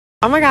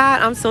Oh my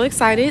God, I'm so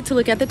excited to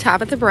look at the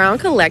Tabitha Brown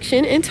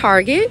collection in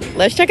Target.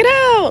 Let's check it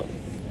out.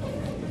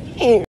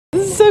 Hey,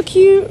 this is so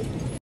cute.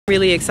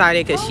 Really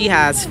excited because she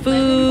has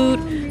food.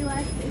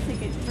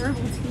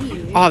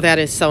 Oh, that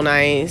is so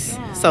nice.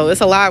 So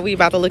it's a lot we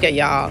about to look at,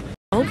 y'all.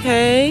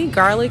 Okay,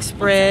 garlic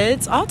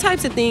spreads, all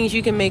types of things.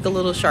 You can make a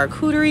little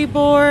charcuterie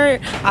board.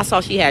 I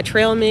saw she had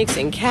trail mix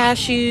and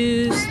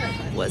cashews.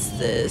 What's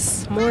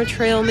this? More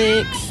trail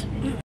mix.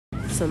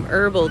 Some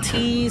herbal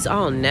teas.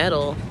 Oh,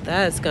 nettle.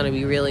 That's gonna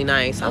be really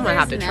nice. I'm gonna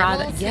have to try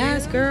that.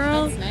 Yes,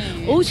 girl.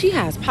 Nice. Oh, she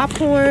has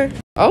popcorn.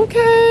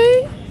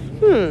 Okay.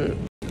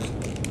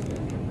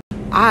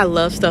 I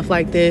love stuff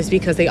like this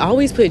because they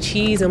always put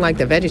cheese in like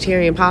the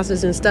vegetarian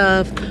pastas and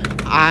stuff.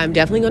 I'm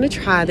definitely gonna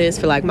try this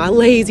for like my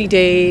lazy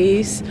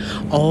days.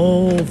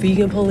 Oh,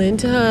 vegan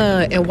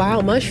polenta and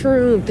wild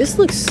mushroom. This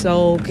looks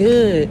so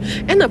good.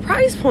 And the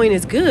price point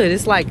is good.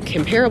 It's like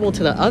comparable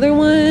to the other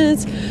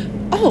ones.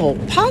 Oh,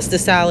 pasta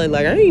salad.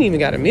 Like, I ain't even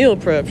got a meal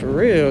prep for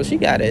real. She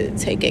got it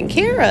taken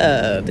care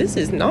of. This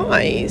is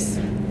nice.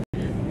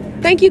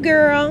 Thank you,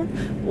 girl.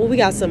 Well, we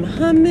got some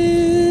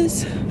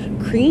hummus,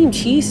 cream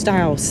cheese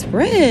style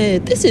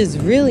spread. This is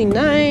really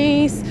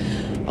nice.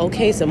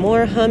 Okay, some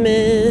more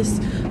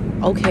hummus.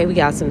 Okay, we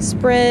got some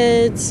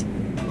spreads.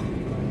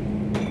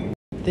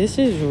 This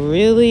is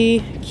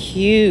really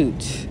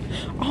cute.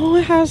 Oh,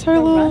 it has her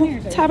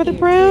little Tabitha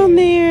Brown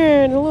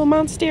there and a little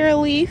monstera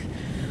leaf.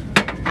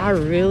 I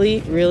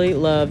really, really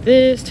love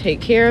this.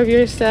 Take care of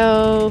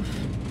yourself.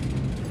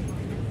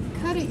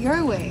 Cut it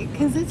your way,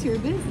 because it's your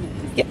business.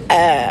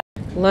 Yeah.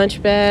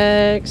 Lunch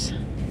bags.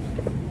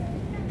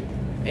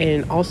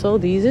 And also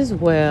these as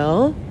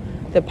well.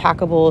 The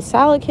packable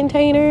salad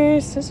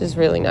containers. This is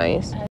really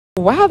nice.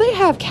 Wow, they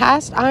have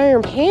cast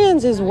iron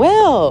pans as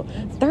well.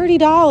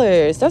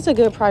 $30. That's a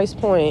good price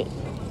point.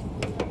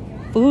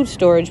 Food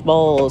storage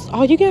bowls.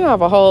 Oh, you can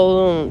have a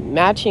whole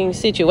matching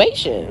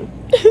situation.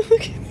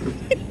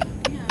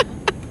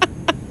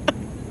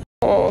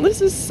 Oh,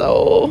 this is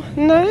so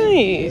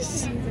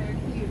nice.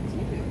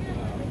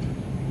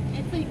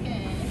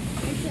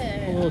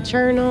 A little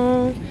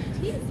journal.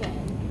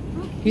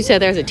 You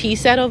said there's a tea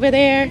set over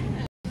there?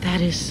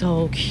 That is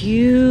so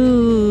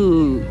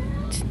cute.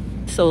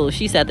 So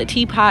she said the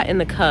teapot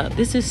and the cup.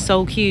 This is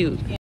so cute.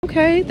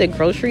 Okay, the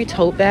grocery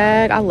tote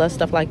bag. I love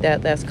stuff like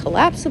that. That's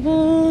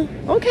collapsible.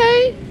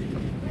 Okay.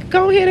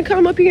 Go ahead and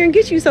come up here and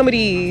get you some of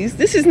these.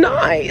 This is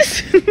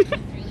nice.